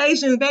to the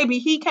occasion, baby,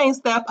 he can't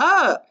step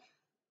up.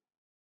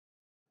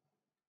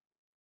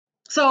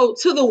 So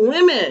to the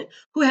women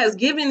who has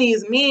given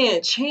these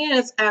men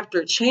chance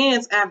after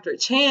chance after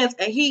chance,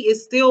 and he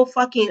is still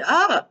fucking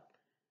up.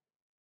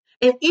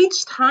 And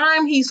each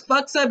time he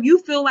fucks up, you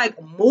feel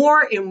like more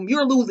and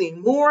you're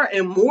losing more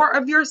and more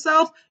of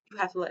yourself. You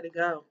have to let it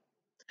go.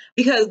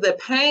 Because the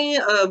pain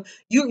of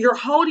you're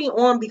holding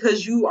on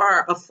because you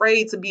are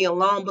afraid to be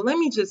alone. But let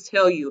me just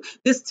tell you,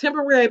 this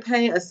temporary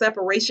pain of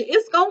separation,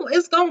 it's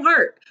gonna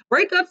hurt.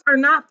 Breakups are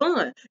not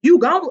fun.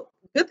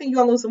 Good thing you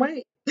gonna lose some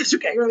weight because you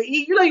can't really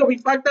eat. You know you're gonna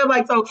be fucked up.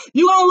 Like, so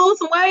you gonna lose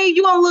some weight,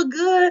 you gonna look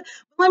good.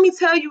 But let me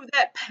tell you,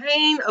 that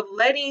pain of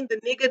letting the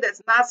nigga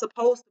that's not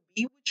supposed to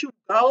be with you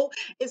go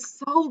is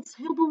so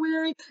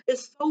temporary.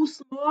 It's so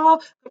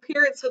small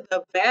compared to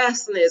the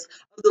vastness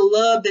of the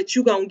love that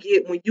you gonna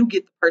get when you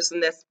get the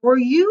person that's for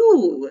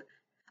you.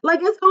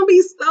 Like, it's gonna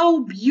be so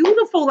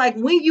beautiful. Like,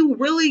 when you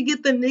really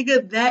get the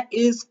nigga that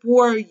is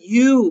for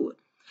you.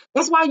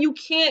 That's why you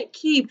can't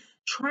keep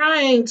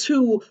trying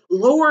to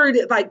lower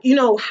it, like,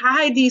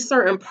 hide these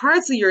certain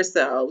parts of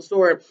yourselves,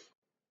 or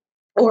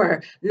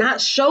not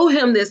show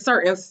him this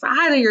certain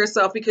side of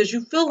yourself because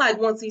you feel like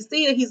once he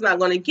see it, he's not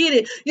going to get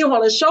it. You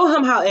want to show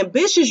him how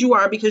ambitious you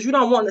are because you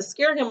don't want to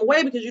scare him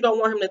away, because you don't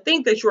want him to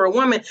think that you're a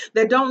woman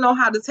that don't know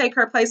how to take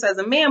her place as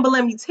a man. But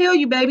let me tell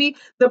you, baby,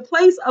 the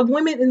place of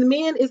women and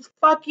men is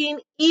fucking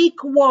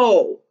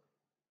equal.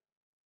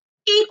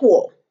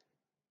 Equal.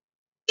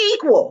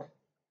 Equal.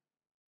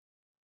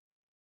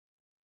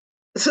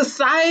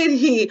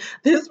 Society,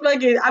 this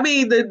fucking, I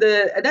mean,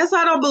 the that's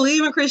why I don't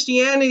believe in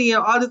Christianity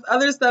and all this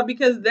other stuff,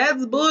 because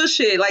that's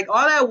bullshit. Like,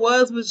 all that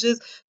was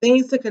just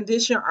things to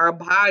condition our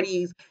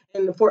bodies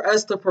and for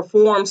us to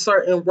perform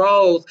certain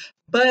roles.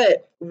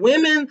 But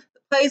women's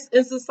place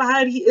in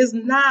society is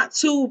not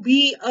to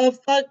be a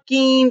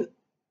fucking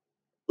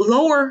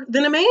lower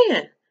than a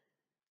man.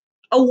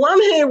 A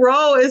woman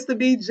role is to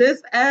be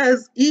just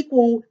as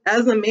equal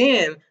as a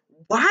man.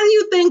 Why do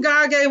you think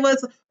God gave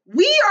us?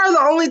 We are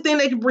the only thing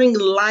that can bring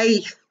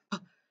life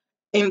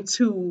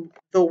into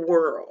the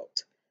world.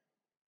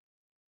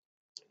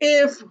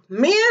 If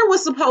men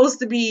was supposed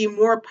to be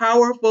more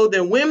powerful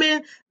than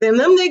women, then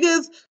them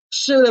niggas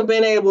should have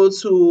been able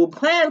to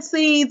plant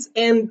seeds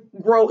and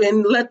grow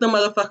and let the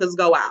motherfuckers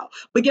go out.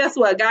 But guess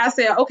what? God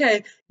said,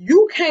 okay,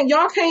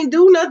 y'all can't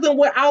do nothing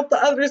without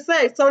the other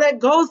sex. So that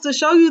goes to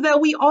show you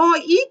that we all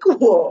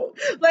equal.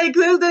 Like,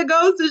 that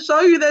goes to show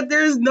you that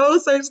there's no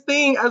such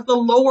thing as the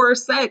lower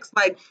sex.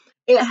 Like,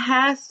 it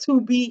has to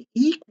be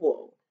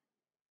equal.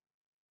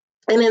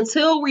 And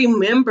until we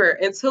remember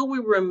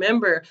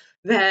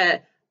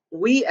that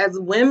we as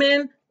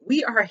women,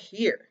 we are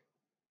here.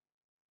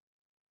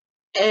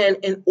 And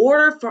in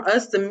order for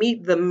us to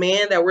meet the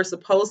man that we're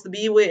supposed to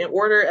be with, in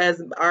order,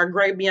 as our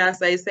great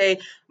Beyonce say,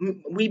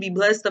 we be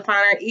blessed to find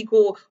our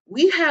equal,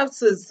 we have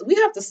to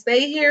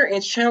stay here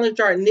and challenge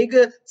our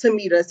nigga to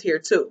meet us here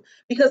too.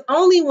 Because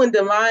only when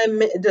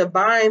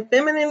divine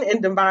feminine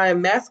and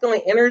divine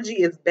masculine energy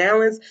is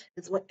balanced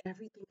is when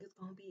everything is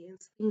going to be in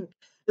sync.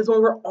 Is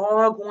when we're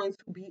all going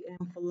to be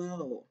in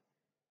flow.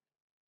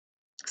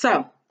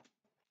 So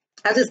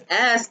I just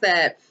ask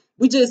that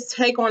we just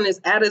take on this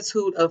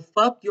attitude of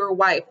fuck your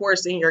white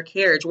horse in your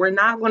carriage. We're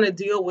not going to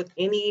deal with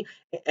any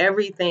and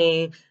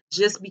everything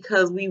just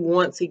because we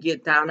want to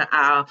get down the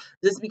aisle,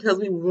 just because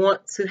we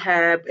want to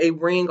have a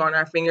ring on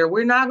our finger.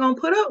 We're not going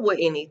to put up with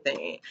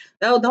anything.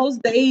 Those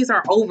days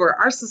are over.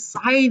 Our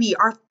society,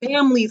 our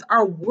families,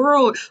 our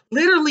world,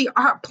 literally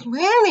our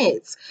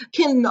planets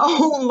can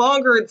no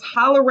longer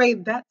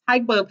tolerate that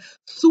type of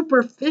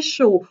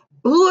superficial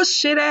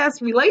bullshit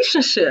ass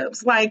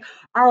relationships. Like,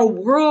 our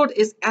world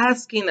is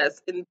asking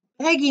us and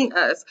begging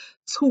us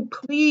to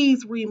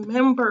please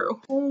remember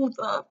who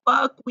the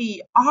fuck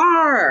we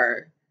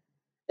are.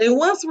 And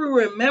once we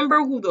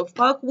remember who the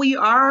fuck we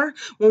are,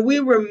 when we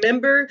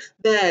remember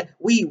that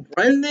we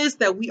run this,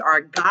 that we are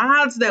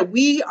gods, that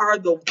we are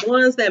the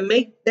ones that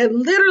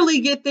literally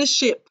get this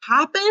shit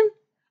popping,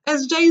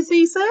 as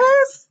Jay-Z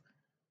says,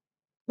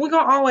 we're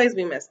going to always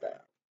be messed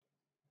up.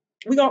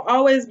 We're going to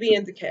always be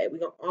in decay. We're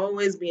going to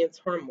always be in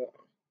turmoil.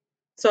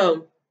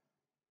 So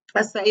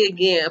I say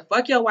again,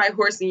 fuck your white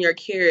horse in your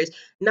carriage.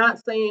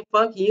 Not saying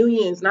fuck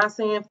unions, not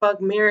saying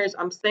fuck marriage.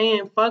 I'm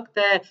saying fuck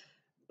that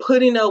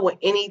putting up with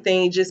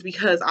anything just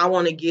because I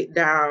want to get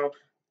down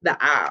the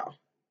aisle.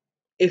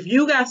 If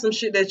you got some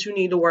shit that you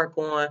need to work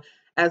on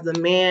as a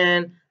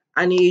man,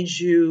 I need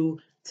you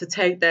to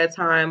take that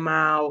time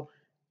out,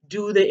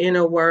 do the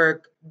inner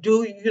work,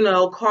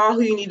 call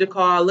who you need to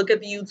call, look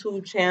at the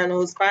YouTube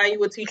channels, find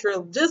you a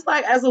teacher. Just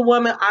like as a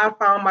woman, I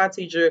found my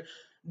teacher.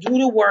 Do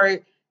the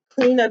work,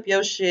 clean up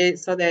your shit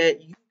so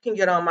that you can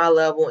get on my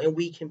level and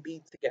we can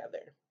be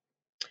together.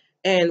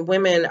 And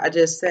women, I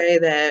just say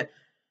that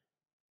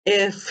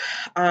if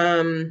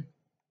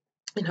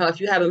if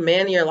you have a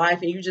man in your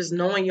life and you just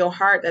know in your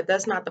heart that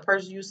that's not the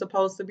person you're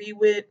supposed to be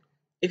with,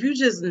 if you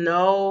just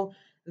know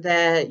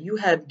that you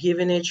have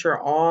given it your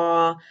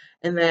all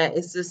and that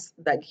it's just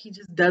like he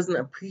just doesn't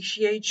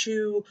appreciate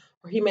you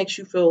or he makes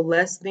you feel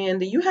less than,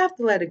 then you have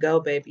to let it go,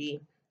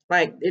 baby.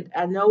 Like,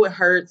 I know it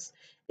hurts.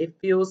 It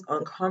feels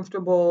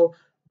uncomfortable,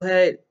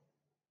 but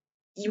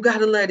you got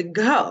to let it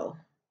go.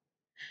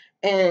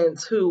 And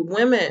to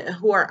women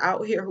who are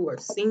out here who are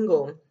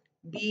single,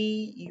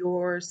 be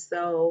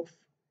yourself.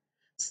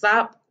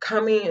 Stop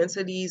coming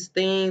into these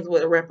things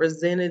with a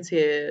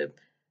representative.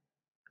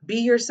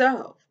 Be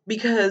yourself.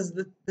 Because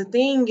the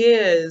thing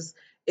is,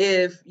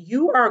 if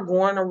you are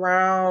going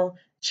around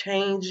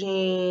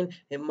changing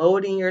and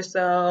molding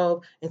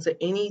yourself into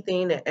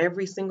anything that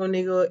every single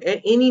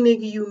nigga, any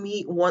nigga you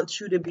meet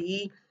wants you to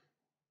be,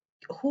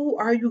 who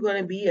are you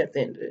going to be at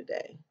the end of the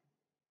day?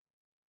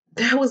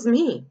 That was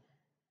me.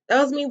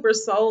 That was me for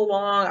so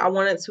long. I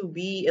wanted to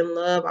be in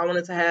love. I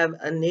wanted to have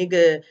a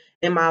nigga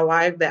in my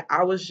life that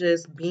I was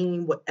just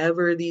being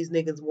whatever these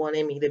niggas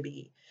wanted me to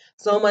be.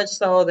 So much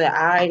so that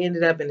I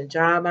ended up in a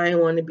job I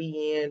didn't want to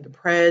be in,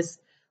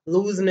 depressed,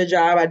 losing a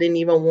job I didn't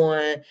even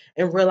want,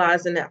 and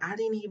realizing that I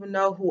didn't even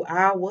know who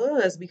I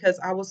was because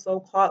I was so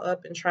caught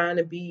up in trying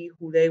to be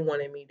who they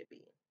wanted me to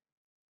be.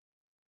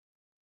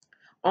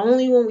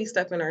 Only when we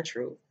step in our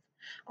truth,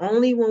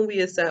 only when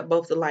we accept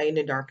both the light and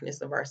the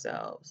darkness of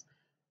ourselves,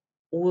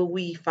 will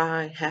we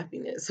find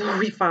happiness? Will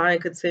we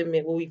find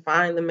contentment? Will we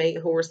find the mate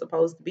who we're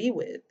supposed to be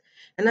with?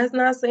 And that's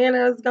not saying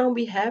that it's gonna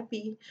be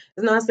happy.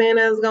 It's not saying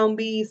that it's gonna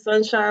be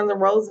sunshine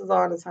and roses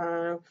all the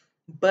time.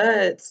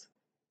 But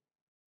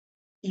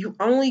you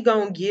only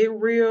gonna get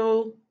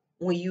real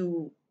when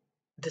you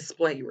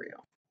display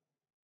real.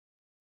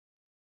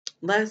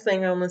 Last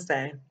thing I'm gonna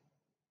say,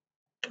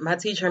 my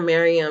teacher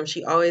Miriam, um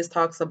she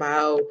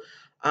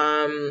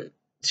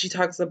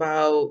talks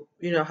about,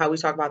 how we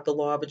talk about the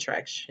law of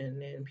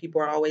attraction, and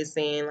people are always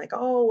saying like,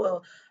 oh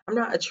well, I'm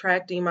not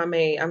attracting my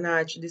mate,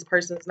 this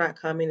person's not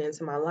coming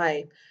into my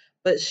life.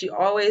 But she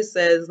always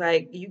says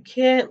like, you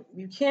can't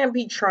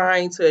be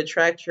trying to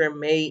attract your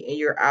mate and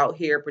you're out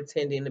here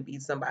pretending to be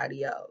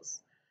somebody else.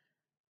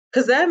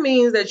 Cause that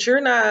means that you're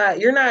not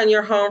in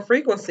your home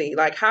frequency.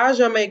 Like, how's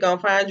your mate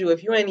gonna find you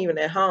if you ain't even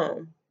at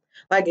home?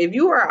 Like, if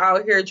you are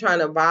out here trying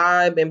to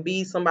vibe and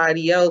be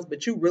somebody else,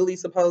 but you really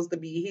supposed to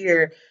be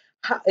here,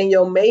 and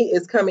your mate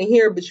is coming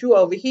here, but you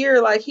over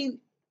here, like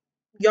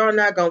y'all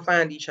not gonna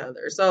find each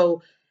other.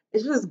 So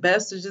it's just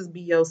best to just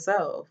be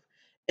yourself.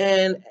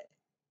 And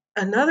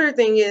another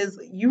thing is,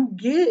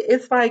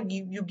 it's like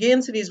you get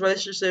into these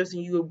relationships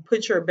and you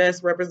put your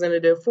best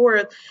representative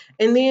forth,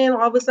 and then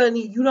all of a sudden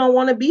you don't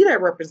want to be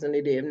that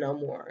representative no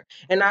more.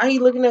 And now he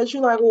looking at you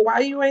like, well,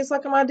 why you ain't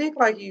sucking my dick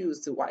like you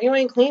used to? Why you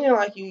ain't cleaning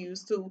like you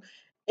used to?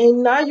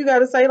 And now you got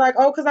to say like,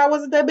 oh, because I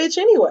wasn't that bitch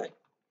anyway.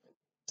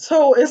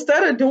 So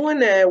instead of doing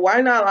that, why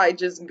not like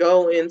just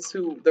go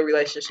into the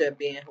relationship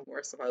being who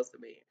we're supposed to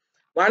be?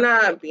 Why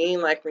not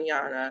being like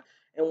Rihanna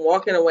and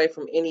walking away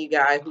from any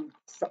guy who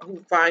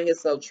find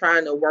himself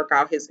trying to work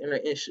out his inner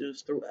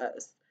issues through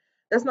us?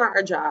 That's not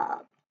our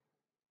job.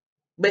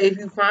 But if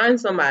you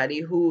find somebody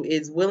who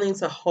is willing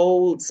to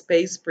hold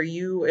space for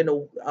you and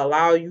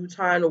allow you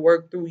time to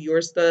work through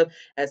your stuff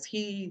as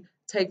he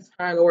takes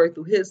time to work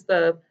through his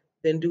stuff,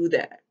 then do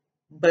that.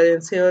 But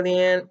until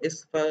then,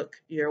 it's fuck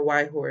your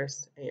white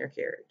horse and your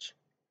carriage.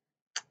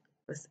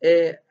 That's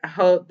it. I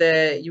hope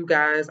that you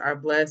guys are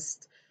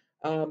blessed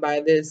by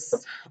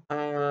this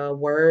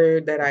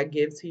word that I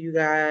give to you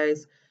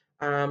guys.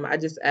 I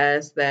just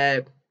ask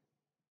that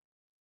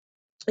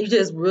you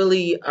just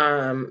really,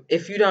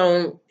 if you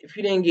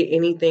didn't get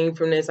anything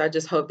from this, I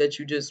just hope that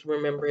you just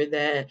remember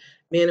that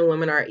men and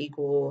women are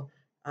equal.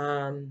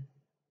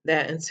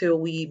 That until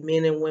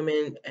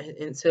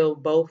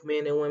both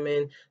men and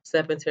women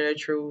step into their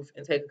truth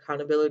and take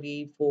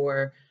accountability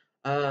for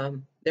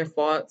their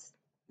faults,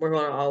 we're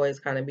going to always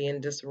kind of be in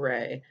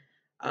disarray.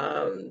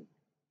 Um,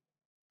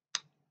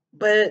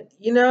 but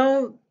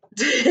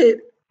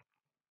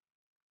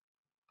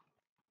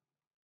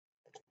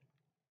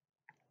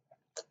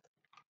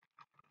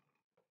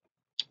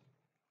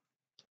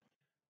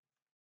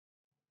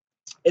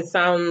it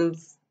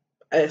sounds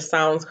it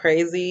sounds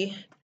crazy,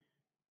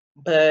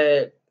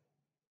 but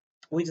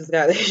we just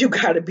got you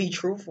got to be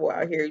truthful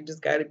out here. You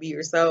just got to be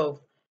yourself.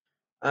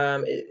 I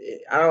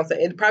don't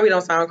say it probably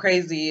don't sound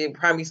crazy. It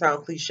probably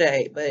sound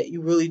cliche, but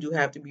you really do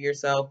have to be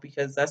yourself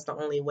because that's the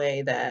only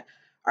way that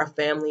our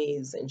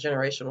families and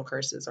generational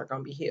curses are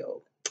going to be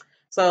healed.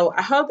 So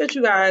I hope that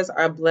you guys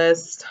are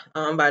blessed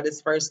by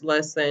this first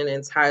lesson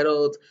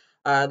entitled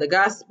 "The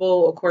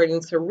Gospel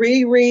According to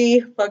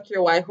Riri." Fuck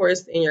your white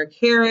horse in your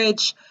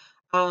carriage.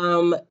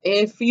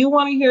 If you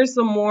want to hear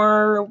some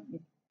more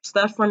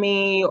stuff from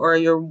me, or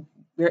you're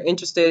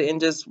interested in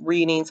just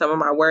reading some of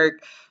my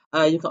work,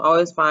 you can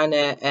always find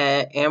that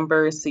at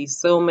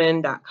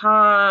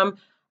ambercsilman.com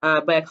 /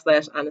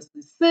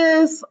 honestly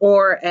sis,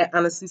 or at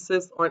honestly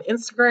sis on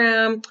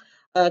Instagram.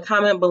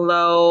 Comment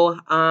below.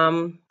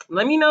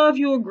 Let me know if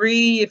you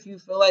agree, if you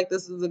feel like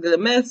this is a good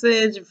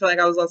message, if you feel like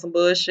I was on some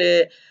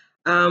bullshit,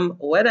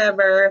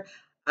 whatever.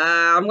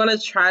 I'm gonna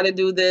try to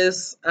do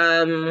this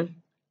at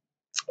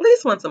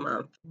least once a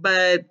month,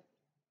 but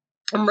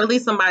I'm really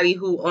somebody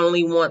who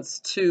only wants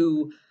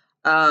to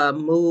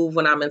move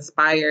when I'm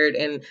inspired.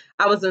 And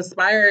I was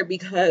inspired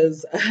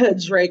because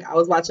Drake, I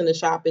was watching The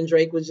Shop, and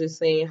Drake was just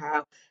saying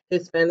how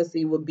his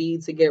fantasy would be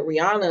to get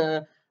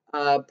Rihanna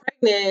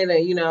pregnant,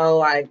 and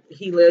like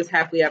he lives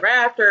happily ever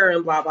after,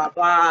 and blah blah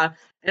blah.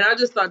 And I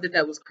just thought that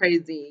that was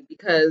crazy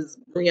because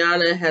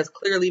Rihanna has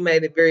clearly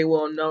made it very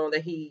well known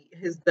that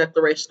his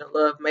declaration of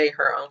love made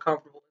her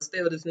uncomfortable.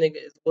 Still, this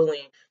nigga is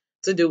willing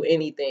to do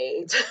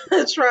anything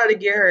to try to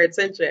get her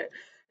attention.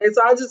 And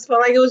so I just felt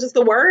like it was just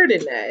a word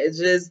in that. It's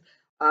just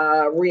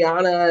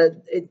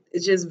Rihanna.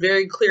 It's just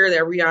very clear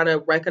that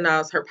Rihanna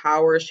recognized her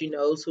power. She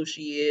knows who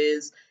she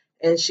is,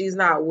 and she's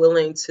not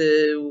willing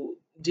to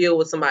deal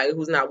with somebody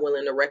who's not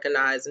willing to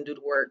recognize and do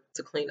the work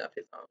to clean up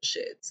his own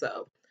shit.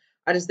 So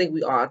I just think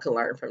we all can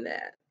learn from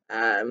that.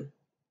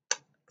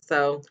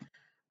 So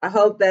I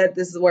hope that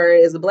this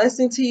word is a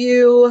blessing to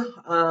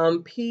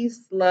you. Peace,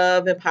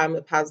 love,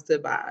 empowerment,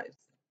 positive vibes.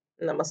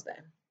 Namaste.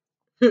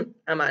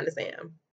 I'm Ina Sam.